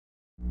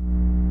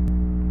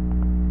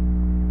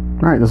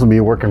All right, this will be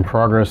a work in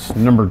progress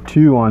number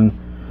 2 on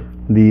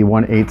the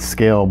 1/8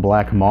 scale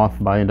black Moth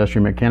by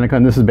Industia Mechanika.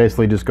 And this is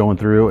basically just going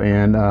through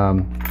and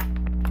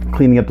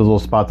cleaning up those little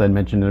spots I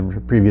mentioned in a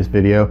previous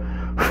video.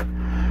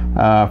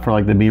 For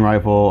like the beam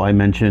rifle, I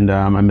mentioned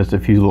I missed a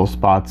few little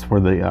spots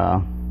where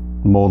the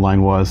mold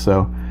line was.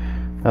 So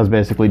that was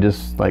basically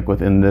just like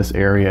within this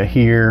area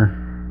here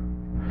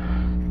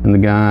in the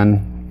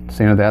gun,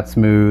 sanded that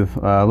smooth.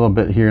 A little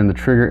bit here in the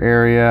trigger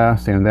area,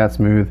 sanded that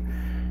smooth.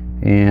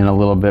 And a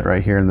little bit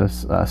right here in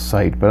this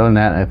sight. But other than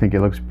that, I think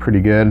it looks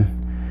pretty good.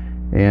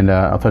 And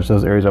I'll touch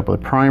those areas up with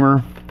a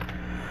primer.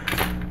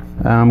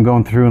 I'm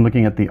going through and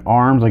looking at the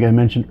arms. Like I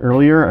mentioned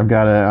earlier, I've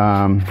got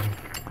a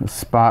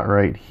spot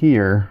right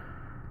here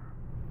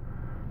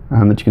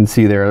that you can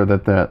see there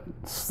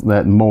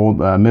that mold,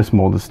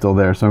 mismold is still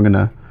there. So I'm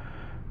gonna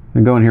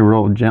go in here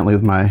real gently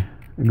with my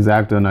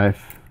X-Acto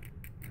knife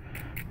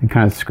and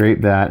kind of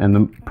scrape that, and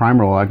the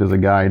primer will act as a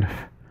guide.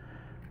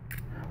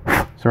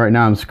 So right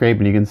now I'm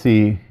scraping, you can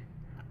see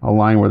a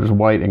line where there's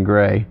white and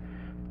gray.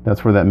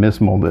 That's where that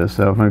mismold is.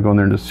 So I'm going to go in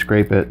there and just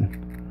scrape it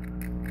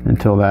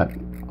until that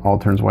all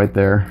turns white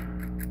there.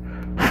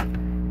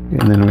 And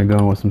then I'm going to go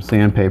in with some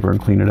sandpaper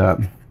and clean it up.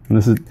 And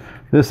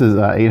this is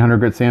 800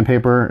 grit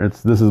sandpaper.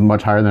 This is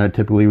much higher than I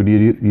typically would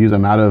use.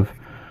 I'm out of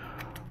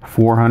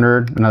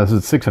 400. No, this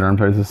is 600. I'm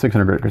sorry, this is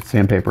 600 grit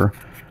sandpaper.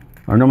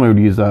 I normally would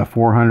use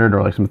 400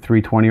 or like some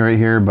 320 right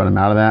here, but I'm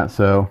out of that.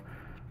 So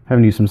I'm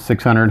having to use some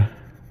 600.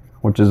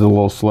 Which is a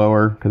little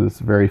slower because it's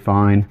very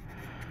fine,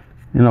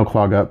 and it'll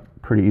clog up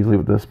pretty easily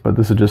with this. But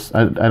this is just,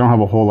 I don't have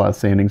a whole lot of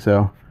sanding,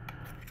 so I'm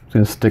just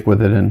gonna stick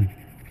with it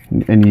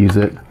and use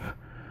it.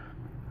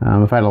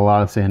 If I had a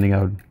lot of sanding,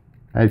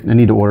 I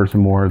need to order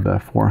some more of the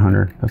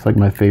 400. That's like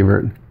my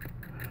favorite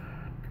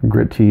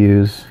grit to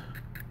use,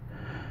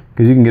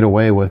 because you can get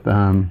away with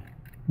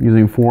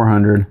using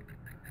 400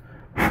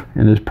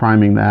 and just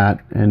priming that,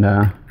 and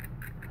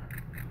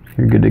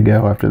you're good to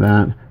go after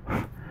that.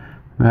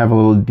 I have a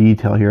little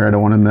detail here I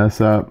don't want to mess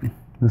up.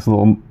 This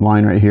little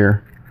line right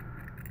here.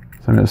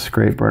 So I'm going to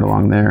scrape right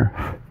along there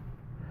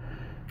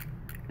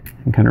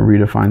and kind of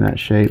redefine that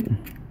shape.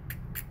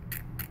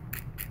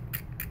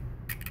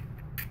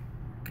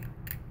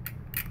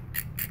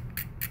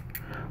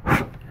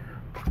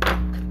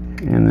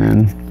 And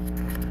then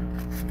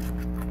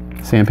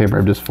sandpaper,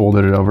 I've just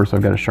folded it over so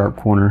I've got a sharp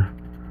corner.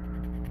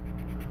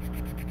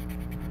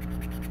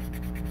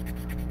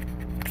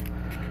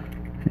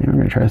 And we're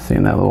going to try to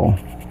sand that little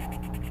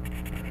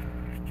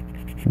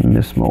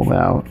mismold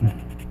out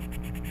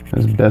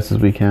as best as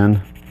we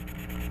can.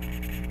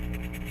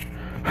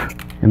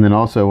 And then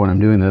also when I'm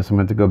doing this, I'm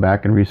going to go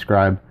back and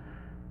rescribe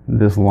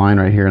this line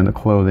right here in the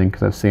clothing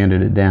because I've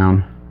sanded it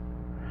down.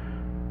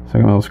 So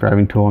I got my little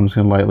scribing tool. I'm just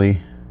going to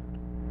lightly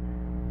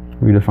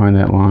redefine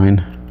that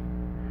line.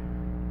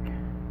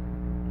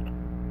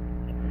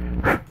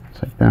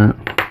 Just like that.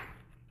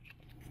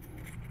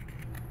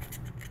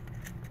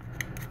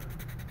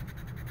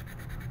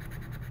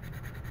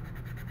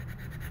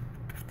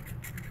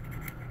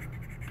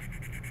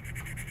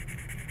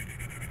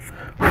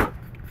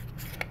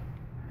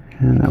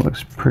 And that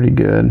looks pretty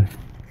good.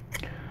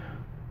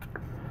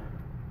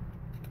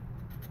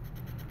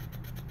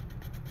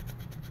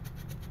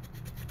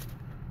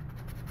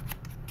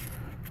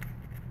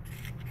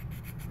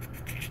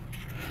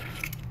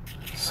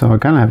 So I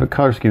kind of have a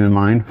color scheme in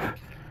mind,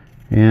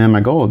 and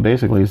my goal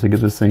basically is to get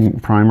this thing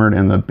primered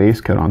and the base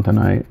coat on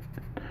tonight.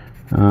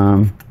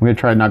 I'm going to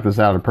try to knock this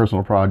out, a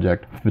personal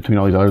project between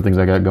all these other things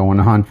I got going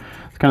on.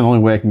 It's kind of the only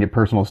way I can get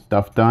personal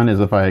stuff done is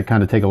if I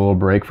kind of take a little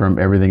break from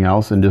everything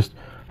else and just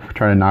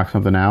try to knock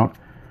something out.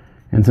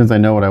 And since I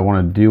know what I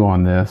want to do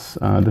on this,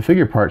 the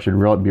figure part should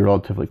be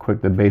relatively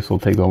quick. The base will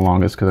take the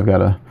longest because I've got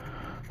to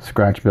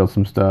scratch build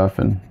some stuff,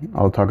 and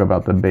I'll talk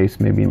about the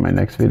base maybe in my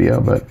next video,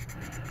 but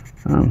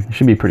it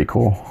should be pretty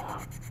cool.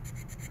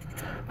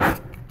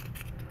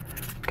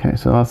 Okay,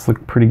 so that's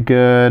look pretty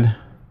good.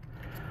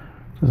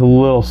 It's a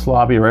little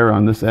sloppy right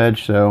around this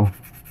edge, so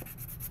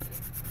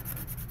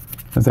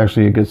that's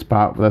actually a good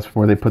spot. That's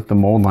where they put the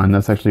mold line.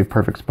 That's actually a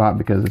perfect spot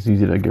because it's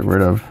easy to get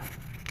rid of.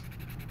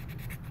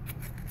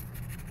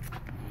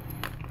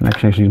 And I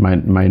can actually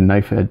use my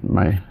knife head,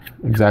 my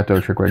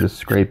X-Acto trick where I just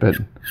scrape it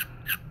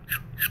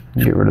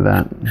and get rid of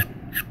that.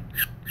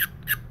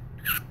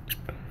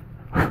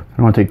 I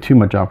don't want to take too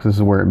much off because this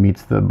is where it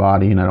meets the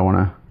body and I don't want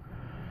to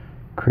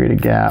create a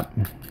gap.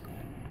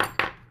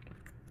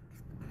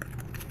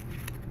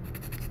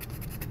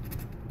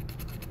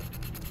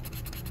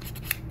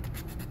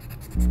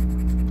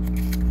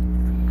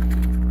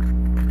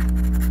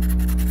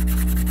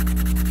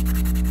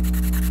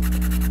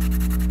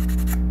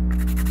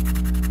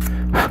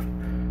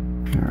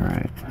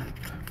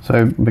 So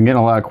I've been getting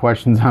a lot of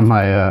questions on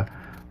my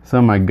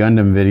some of my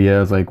Gundam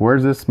videos, like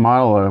where's this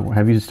model?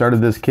 Have you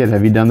started this kit?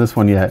 Have you done this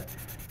one yet?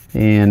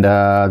 And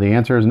the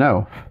answer is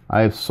no.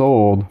 I've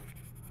sold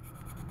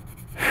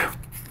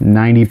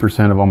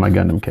 90% of all my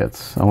Gundam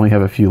kits. I only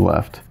have a few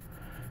left.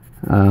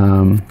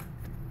 I'm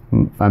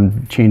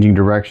changing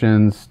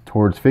directions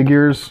towards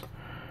figures.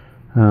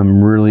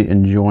 I'm really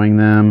enjoying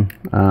them.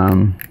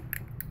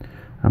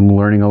 I'm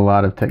learning a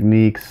lot of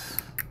techniques.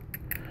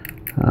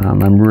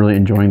 I'm really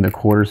enjoying the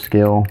quarter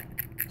scale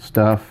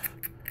stuff.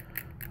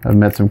 I've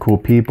met some cool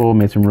people,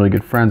 made some really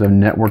good friends. I've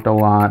networked a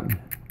lot.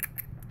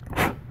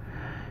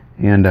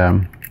 And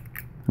I'm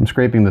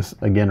scraping this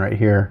again right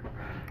here.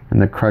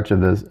 And the crutch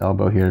of this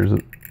elbow here,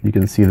 you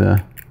can see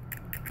where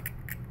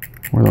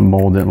the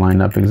mold didn't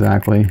line up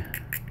exactly.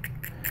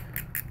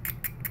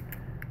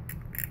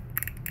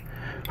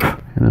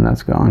 And then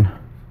that's gone.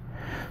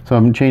 So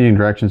I'm changing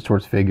directions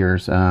towards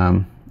figures.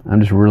 I'm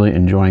just really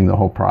enjoying the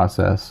whole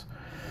process.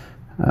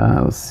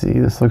 Let's see,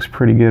 this looks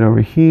pretty good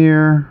over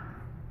here.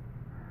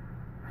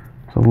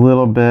 There's a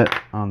little bit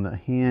on the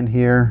hand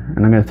here,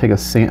 and I'm going to take a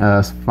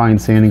fine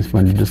sanding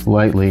sponge just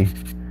lightly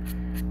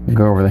and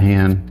go over the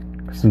hand.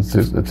 Since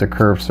it's a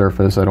curved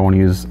surface, I don't want to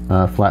use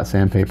flat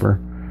sandpaper.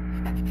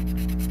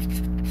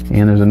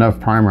 And there's enough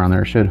primer on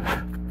there.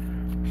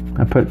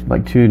 I put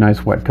like 2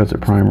 nice wet coats of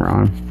primer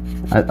on.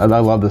 I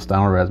love the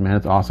style res, man.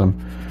 It's awesome.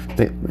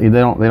 They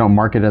don't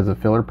market it as a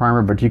filler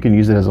primer, but you can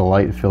use it as a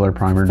light filler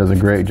primer. It does a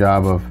great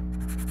job of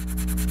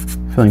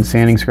filling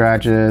sanding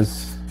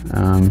scratches.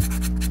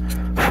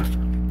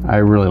 I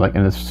really like it,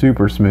 and it's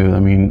super smooth. I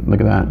mean, look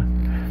at that.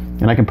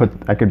 And I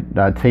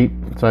could tape.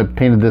 So I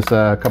painted this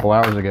a couple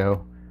hours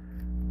ago.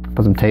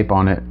 Put some tape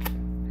on it,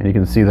 and you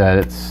can see that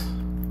it's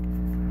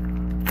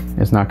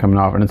not coming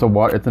off. And it's an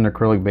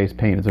acrylic based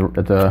paint.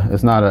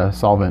 It's not a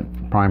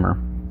solvent primer.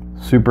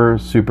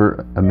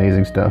 Super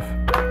amazing stuff.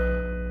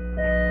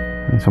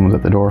 And someone's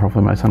at the door.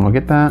 Hopefully my son will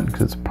get that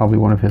because it's probably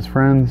one of his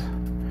friends.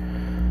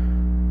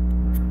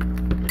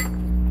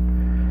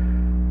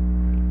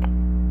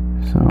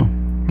 So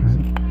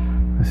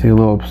I see a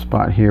little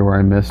spot here where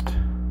I missed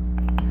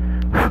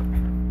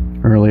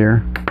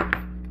earlier.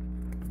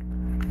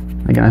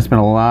 Again, I spent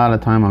a lot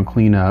of time on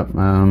cleanup.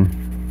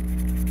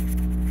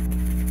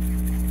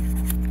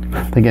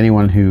 I think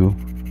anyone who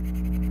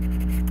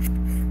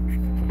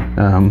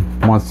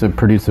wants to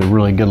produce a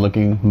really good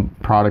looking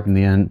product in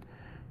the end,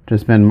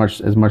 just spend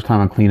as much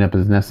time on cleanup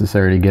as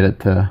necessary to get it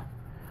to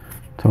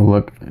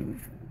look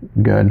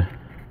good.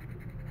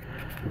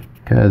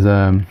 Because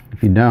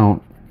if you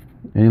don't,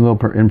 any little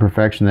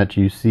imperfection that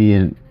you see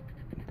in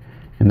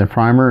the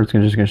primer, it's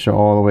just going to show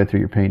all the way through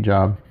your paint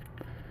job.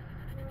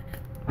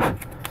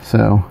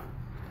 So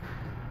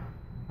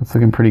that's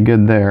looking pretty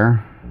good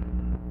there.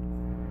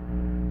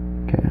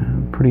 Okay,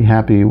 I'm pretty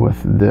happy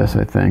with this,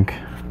 I think.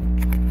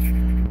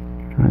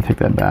 I'm going to take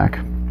that back.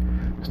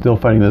 Still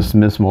fighting this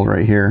mismold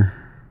right here.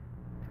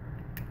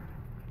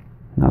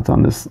 Now it's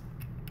on this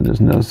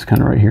nose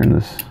kind of right here in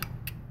this.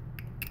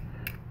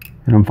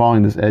 And I'm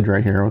following this edge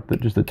right here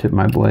with just the tip of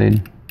my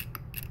blade.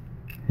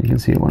 You can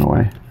see it went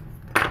away.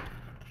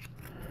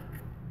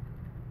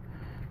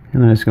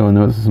 And then I just go in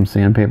there with some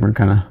sandpaper and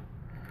kind of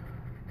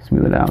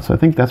smooth it out. So I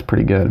think that's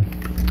pretty good.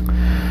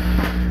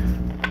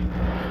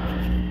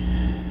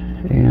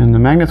 And the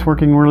magnet's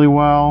working really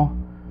well.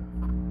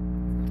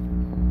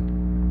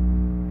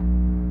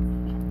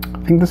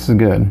 I think this is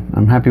good.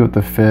 I'm happy with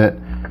the fit.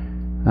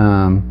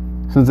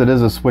 Since it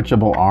is a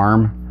switchable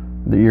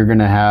arm, that you're going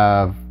to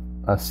have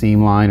a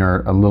seam line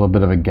or a little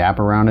bit of a gap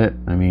around it.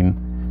 I mean,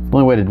 the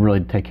only way to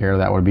really take care of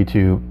that would be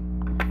to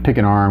pick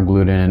an arm,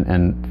 glue it in,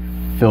 and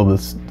fill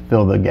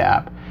the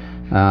gap.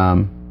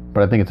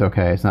 But I think it's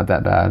okay. It's not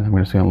that bad. I'm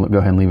just going to go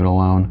ahead and leave it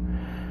alone.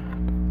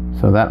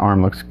 So that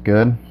arm looks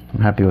good.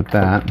 I'm happy with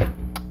that.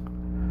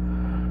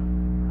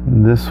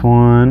 This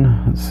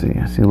one, let's see.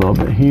 I see a little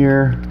bit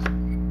here.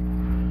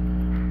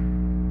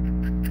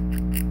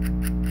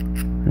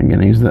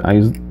 Again, I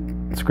use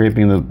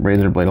scraping the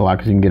razor blade a lot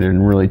because you can get it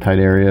in really tight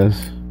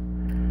areas.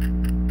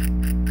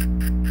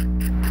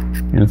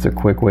 And it's a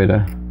quick way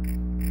to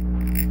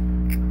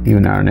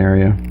even out an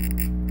area.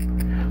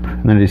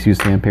 And then I just use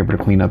sandpaper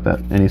to clean up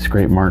any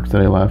scrape marks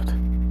that I left.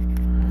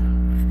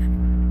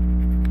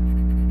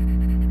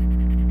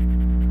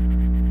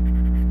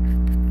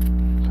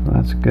 So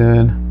that's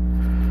good.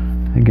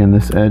 Again,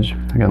 this edge,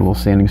 I got a little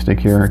sanding stick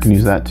here. I can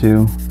use that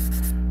too.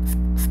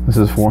 This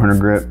is 400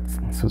 grit,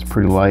 so it's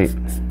pretty light.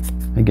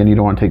 Again, you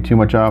don't want to take too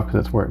much off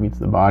because that's where it meets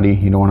the body.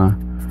 You don't want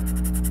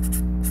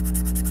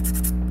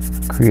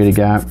to create a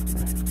gap.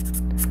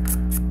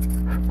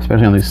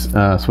 Especially on these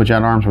switch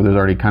out arms where there's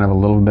already kind of a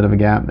little bit of a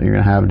gap that you're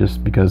going to have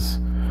just because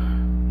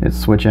it's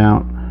switch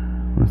out.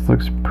 This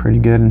looks pretty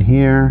good in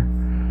here.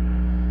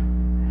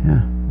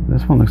 Yeah,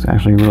 this one looks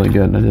actually really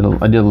good. I did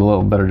a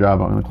little better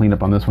job on the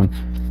cleanup on this one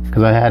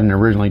because I hadn't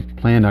originally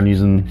planned on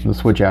using the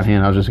switch out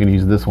hand. I was just going to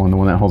use this one, the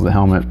one that holds the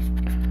helmet.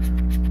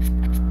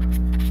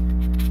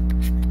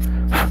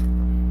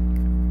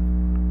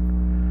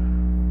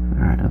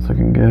 Alright, that's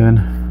looking good.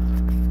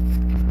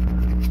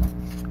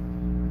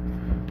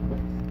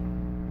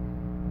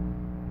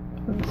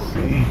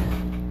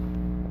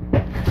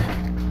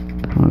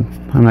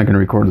 I'm not going to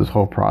record this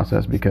whole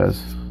process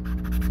because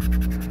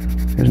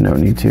there's no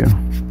need to.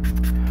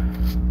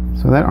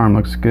 So that arm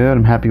looks good.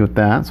 I'm happy with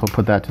that. So I'll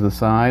put that to the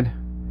side.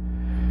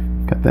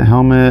 Got the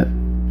helmet.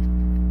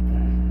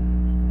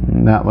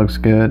 And that looks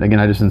good. Again,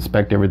 I just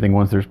inspect everything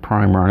once there's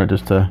primer on it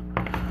just to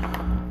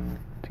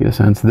get a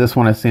sense. This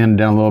one I sanded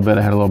down a little bit.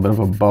 I had a little bit of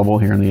a bubble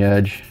here on the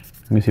edge.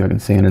 Let me see if I can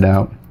sand it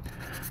out.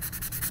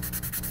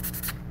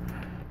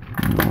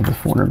 The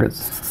 400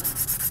 gets,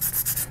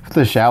 if it's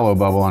a shallow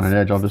bubble on an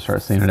edge, I'll just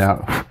start sanding it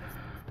out and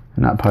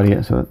not putty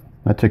it. So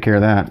that took care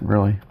of that,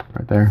 really,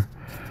 right there.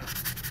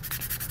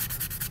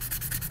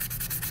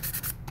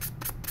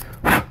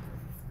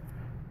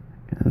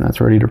 And that's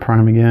ready to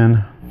prime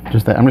again.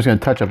 Just that, I'm just going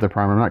to touch up the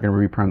primer. I'm not going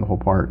to reprime the whole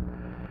part.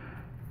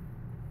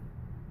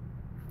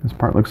 This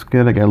part looks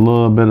good. I got a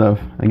little bit of,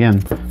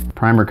 again,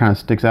 primer kind of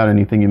sticks out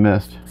anything you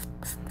missed.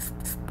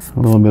 A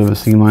little bit of a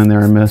seam line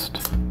there I missed,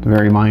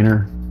 very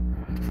minor.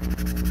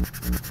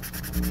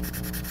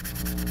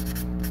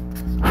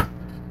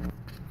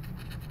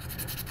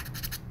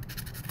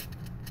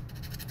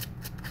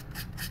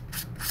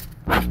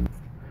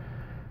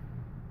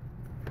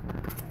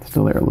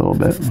 Still there a little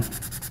bit.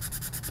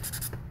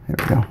 There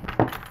we go.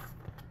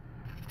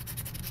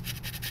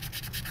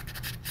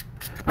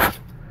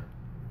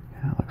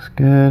 That looks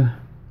good. All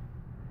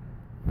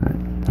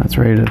right, that's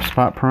ready to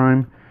spot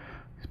prime.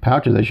 These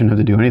pouches, I shouldn't have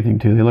to do anything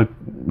to. They look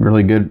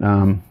really good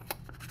out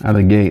of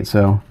the gate.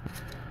 So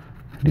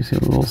I do see a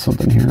little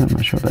something here. I'm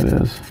not sure what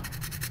that is.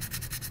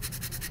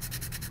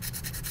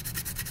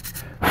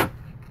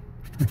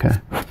 Okay.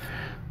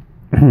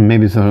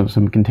 Maybe some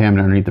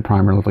contaminant underneath the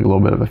primer. Looked like a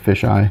little bit of a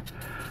fisheye.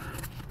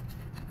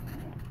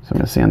 So I'm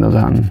going to sand those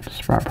out and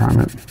spot prime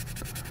it.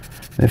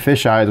 The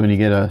fisheye is when you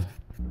get a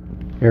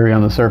area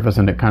on the surface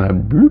and it kind of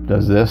bloop,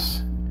 does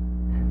this.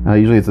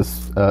 Usually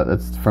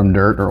it's from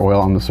dirt or oil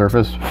on the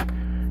surface,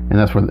 and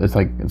that's where it's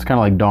kind of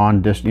like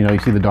Dawn dish. You know, you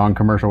see the Dawn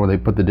commercial where they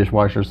put the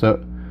dishwasher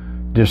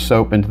dish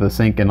soap into the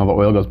sink and all the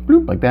oil goes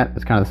bloop like that.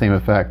 It's kind of the same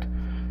effect.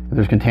 If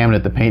there's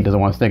contaminant, the paint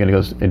doesn't want to stick, and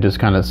it just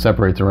kind of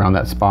separates around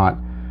that spot.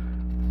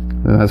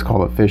 And that's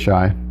called a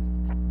fisheye.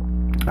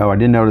 Oh, I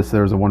did notice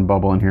there was one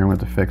bubble in here. I'm going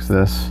to have to fix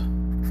this.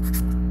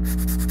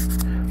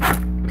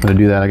 To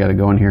do that, I got to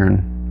go in here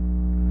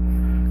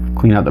and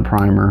clean out the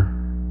primer.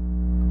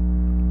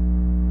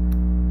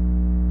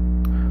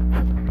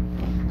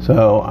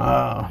 So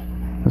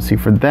let's see.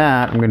 For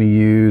that, I'm going to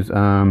use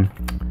some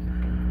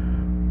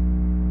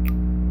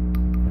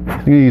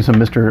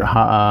Mr.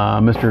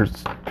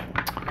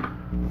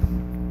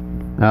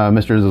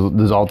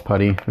 Dissolved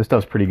putty. This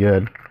stuff's pretty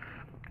good.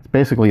 It's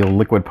basically a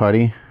liquid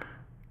putty.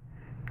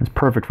 It's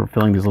perfect for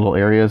filling these little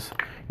areas.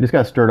 You just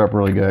got to stir it up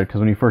really good, because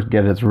when you first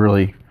get it, it's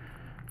really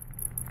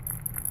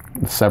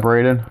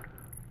separated.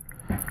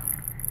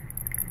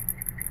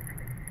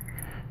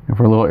 And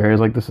for little areas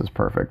like this, is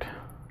perfect.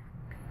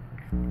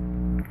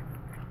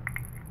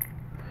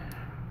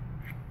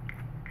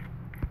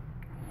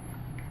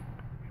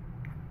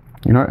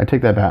 You know what? I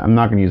take that back. I'm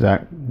not going to use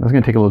that. That's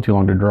going to take a little too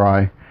long to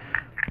dry.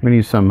 I'm going to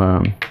use some,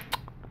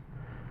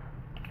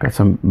 got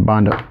some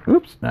Bondo.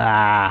 Oops.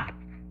 Crap.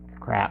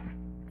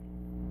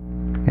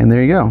 And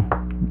there you go.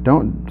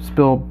 Don't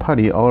spill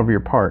putty all over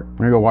your part. I'm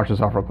going to go wash this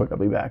off real quick. I'll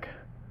be back.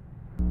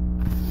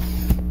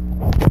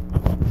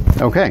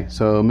 Okay,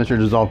 so Mr.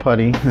 Dissolved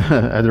putty,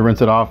 I had to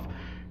rinse it off,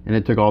 and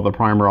it took all the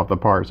primer off the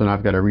part. So now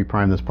I've got to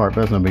reprime this part,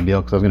 but that's no big deal,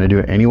 because I was going to do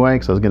it anyway,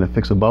 because I was going to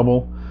fix a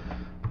bubble.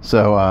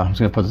 So I'm just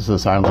going to put this to the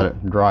side and let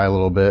it dry a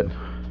little bit,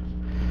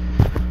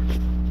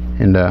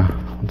 and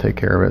I'll take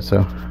care of it.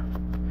 So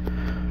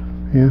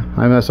yeah,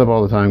 I mess up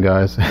all the time,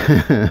 guys.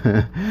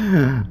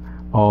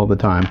 All the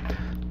time.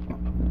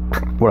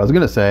 What I was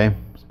going to say,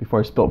 before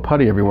I spill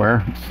putty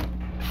everywhere,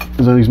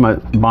 is I use my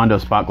Bondo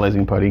spot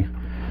glazing putty.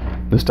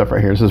 This stuff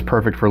right here. This is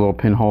perfect for little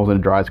pinholes, and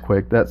it dries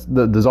quick. That's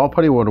the dissolved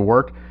putty would have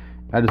worked.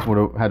 I just would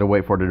have had to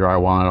wait for it to dry a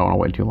while, and I don't want to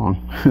wait too long.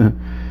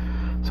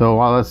 So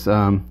while let's go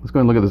ahead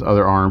and look at this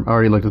other arm. I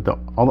already looked at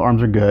all the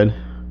arms are good.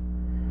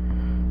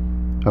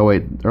 Oh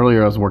wait,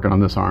 earlier I was working on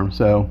this arm,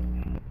 so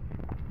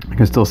I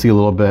can still see a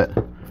little bit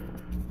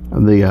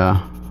of the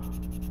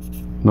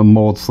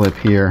mold slip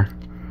here.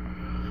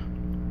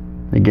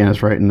 Again,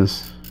 it's right in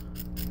this,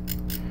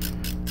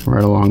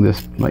 right along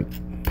this like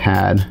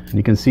pad, and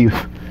you can see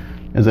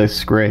as I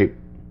scrape,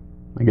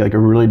 I get like a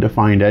really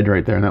defined edge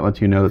right there, and that lets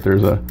you know that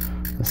there's a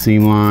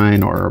seam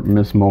line or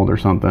missed mold or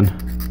something.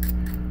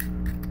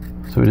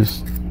 So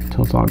just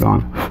until it's all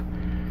gone.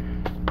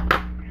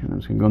 And I'm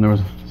just gonna go in there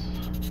with a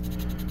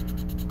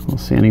little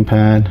sanding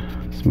pad,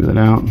 smooth it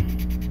out.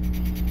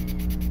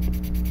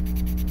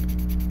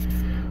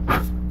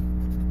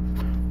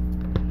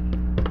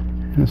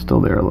 And it's still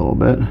there a little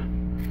bit.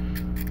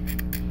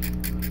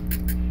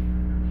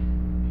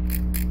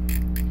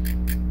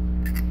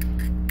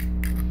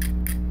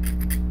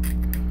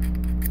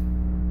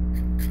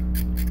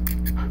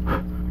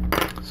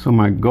 So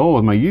my goal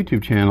with my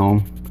YouTube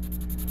channel,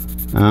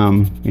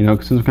 you know,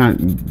 since I'm kind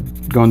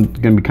of gonna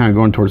be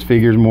going towards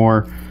figures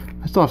more,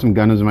 I still have some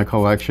Gundams in my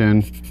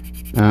collection.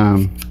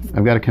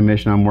 I've got a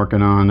commission I'm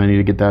working on. I need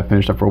to get that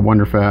finished up for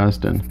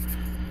Wonderfest, and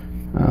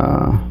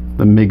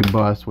the MIG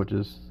bus, which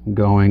is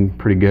going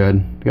pretty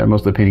good. Got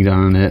most of the painting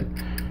done on it.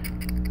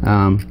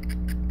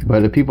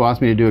 But if people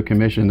ask me to do a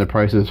commission, the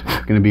price is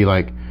going to be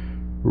like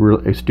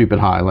really stupid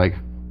high, like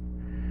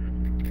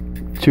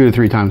 2 to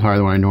 3 times higher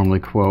than what I normally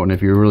quote, and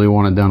if you really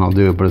want it done, I'll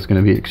do it, but it's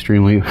going to be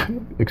extremely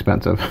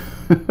expensive.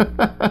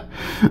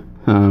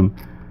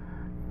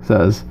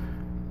 Says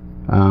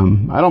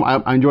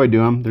I enjoy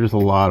doing them. There's a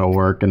lot of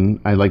work, and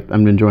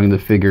I'm enjoying the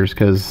figures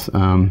because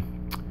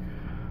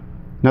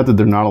not that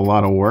they're not a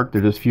lot of work,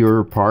 they're just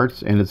fewer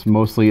parts, and it's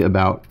mostly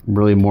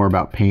really more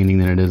about painting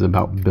than it is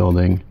about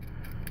building,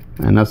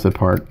 and that's the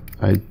part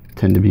I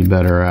tend to be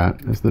better at,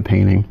 is the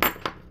painting.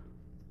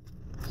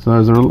 So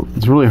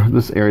it's really,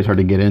 this area is hard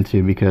to get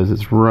into because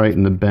it's right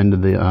in the bend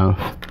of the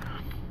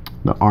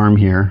arm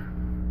here.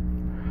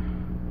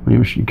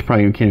 You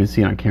probably can't even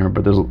see it on camera,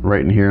 but there's right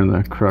in here in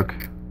the crook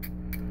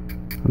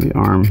of the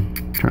arm.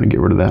 I'm trying to get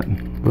rid of that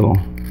little,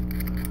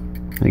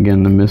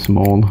 again, the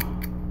mismold.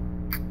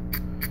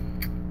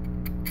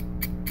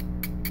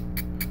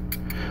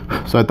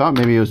 So I thought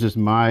maybe it was just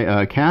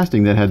my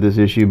casting that had this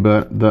issue,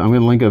 but I'm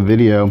going to link a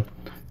video,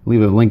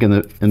 leave a link in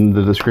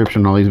the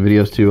description, all these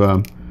videos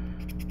to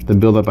the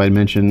build-up I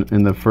mentioned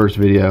in the first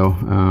video.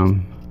 A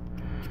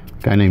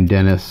guy named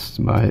Dennis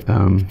by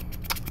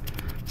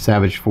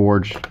Savage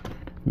Forge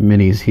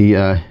Minis.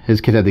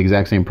 His kid had the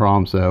exact same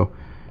problem, so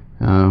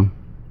the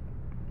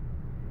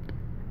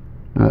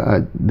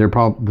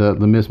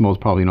mismold's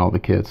probably in all the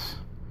kits,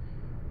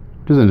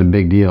 which isn't a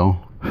big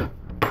deal.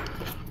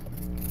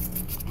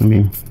 I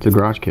mean, it's a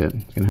garage kit.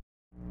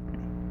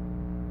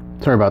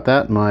 Sorry about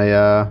that.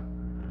 My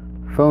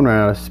phone ran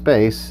out of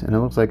space, and it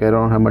looks like I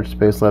don't have much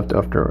space left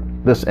after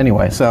this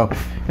anyway. So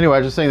anyway, I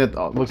was just saying that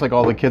it looks like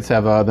all the kits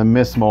have the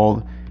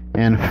mismold,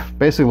 and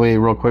basically,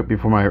 real quick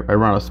before I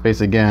run out of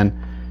space again,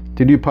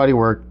 to do putty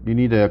work, you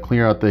need to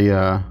clear out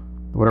the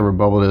whatever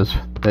bubble it is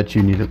that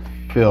you need to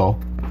fill.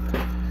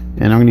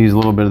 And I'm going to use a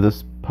little bit of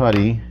this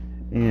putty,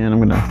 and I'm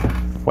going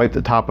to wipe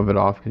the top of it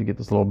off because you get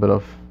this little bit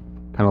of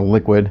kind of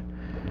liquid.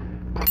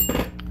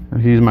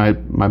 If you use my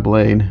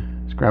blade,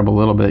 just grab a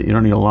little bit. You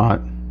don't need a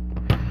lot.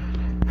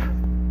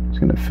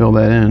 Just going to fill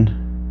that in,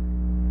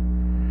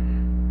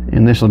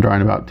 and this will dry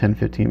in about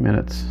 10-15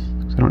 minutes.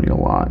 So I don't need a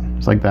lot.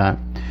 Just like that.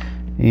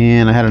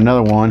 And I had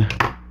another one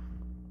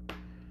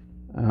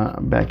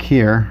back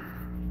here.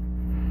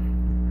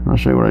 I'll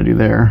show you what I do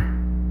there.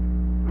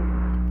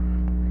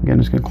 Again,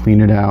 just going to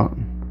clean it out.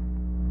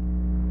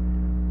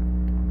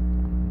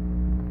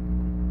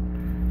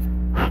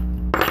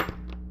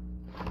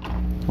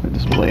 Wipe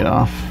this blade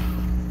off.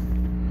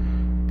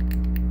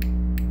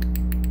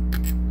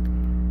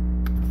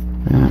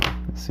 And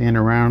sand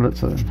around it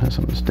so it has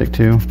something to stick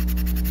to.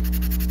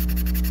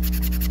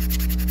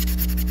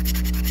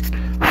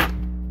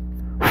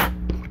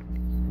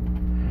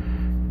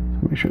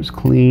 Make sure it's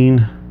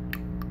clean.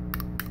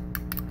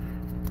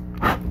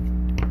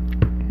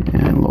 And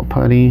a little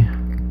putty.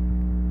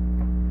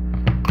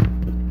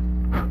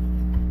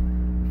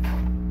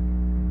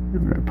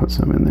 I'm going to put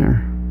some in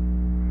there.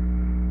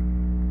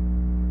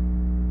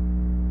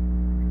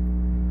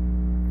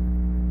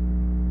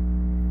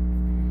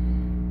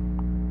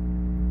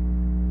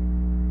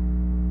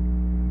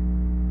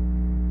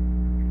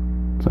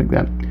 Just like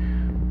that.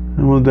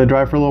 And we'll let it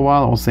dry for a little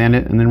while. I'll sand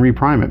it and then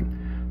reprime it.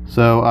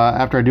 So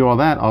after I do all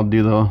that, I'll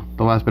do the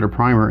last bit of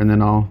primer, and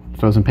then I'll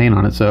throw some paint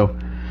on it. So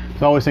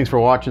as always, thanks for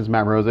watching. It's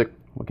Matt Mrozek.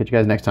 We'll catch you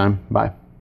guys next time. Bye.